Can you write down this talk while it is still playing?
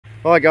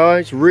Hi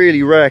guys,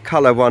 really rare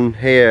colour one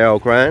here,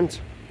 elgrand.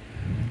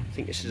 I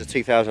think this is a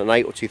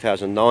 2008 or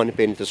 2009, it'll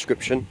be in the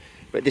description.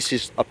 But this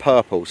is a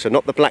purple, so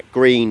not the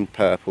black-green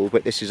purple,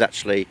 but this is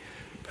actually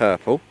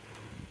purple.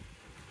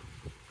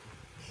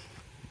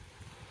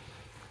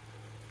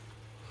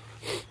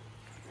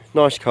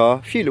 Nice car,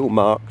 a few little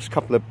marks, a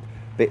couple of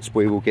bits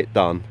we will get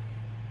done.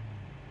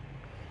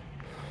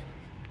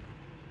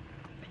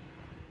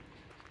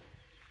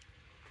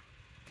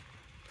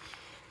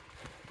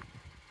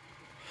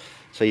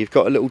 So you've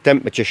got a little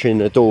dent magician in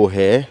the door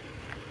here,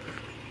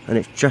 and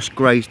it's just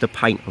grazed the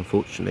paint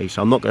unfortunately,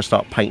 so I'm not going to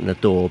start painting the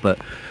door, but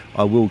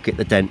I will get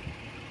the dent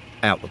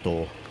out the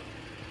door.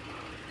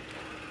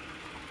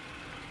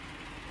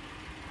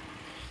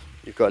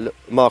 You've got a little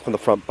mark on the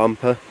front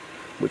bumper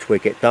which we'll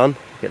get done,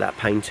 get that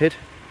painted.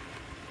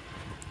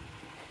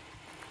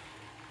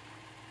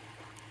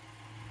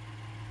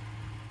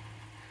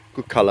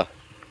 Good colour.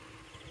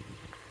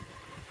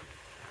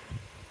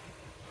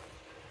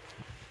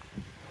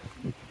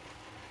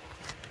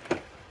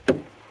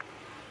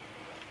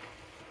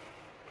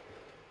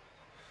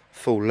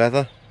 Full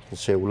leather, you can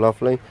see all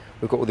lovely.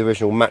 We've got all the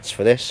original mats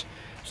for this.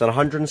 It's done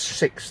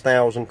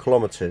 106,000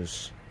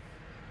 kilometres,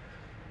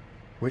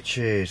 which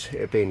is,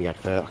 it'll be in the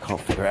advert, I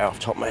can't figure it out off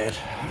the top of my head.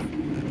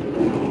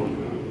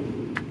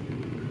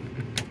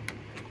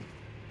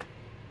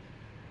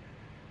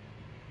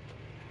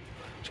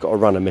 It's got a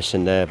runner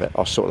missing there, but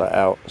I'll sort that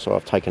out, so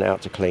I've taken it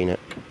out to clean it.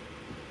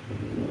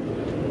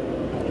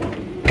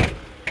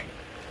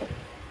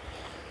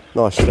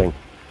 Nice thing.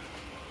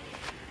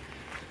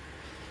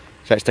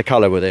 So it's the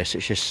colour with this,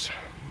 it's just,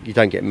 you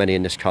don't get many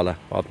in this colour.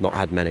 I've not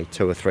had many,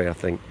 2 or 3 I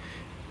think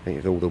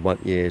with all the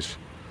years.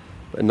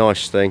 But a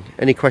nice thing.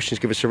 Any questions,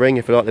 give us a ring.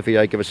 If you like the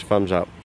video, give us a thumbs up.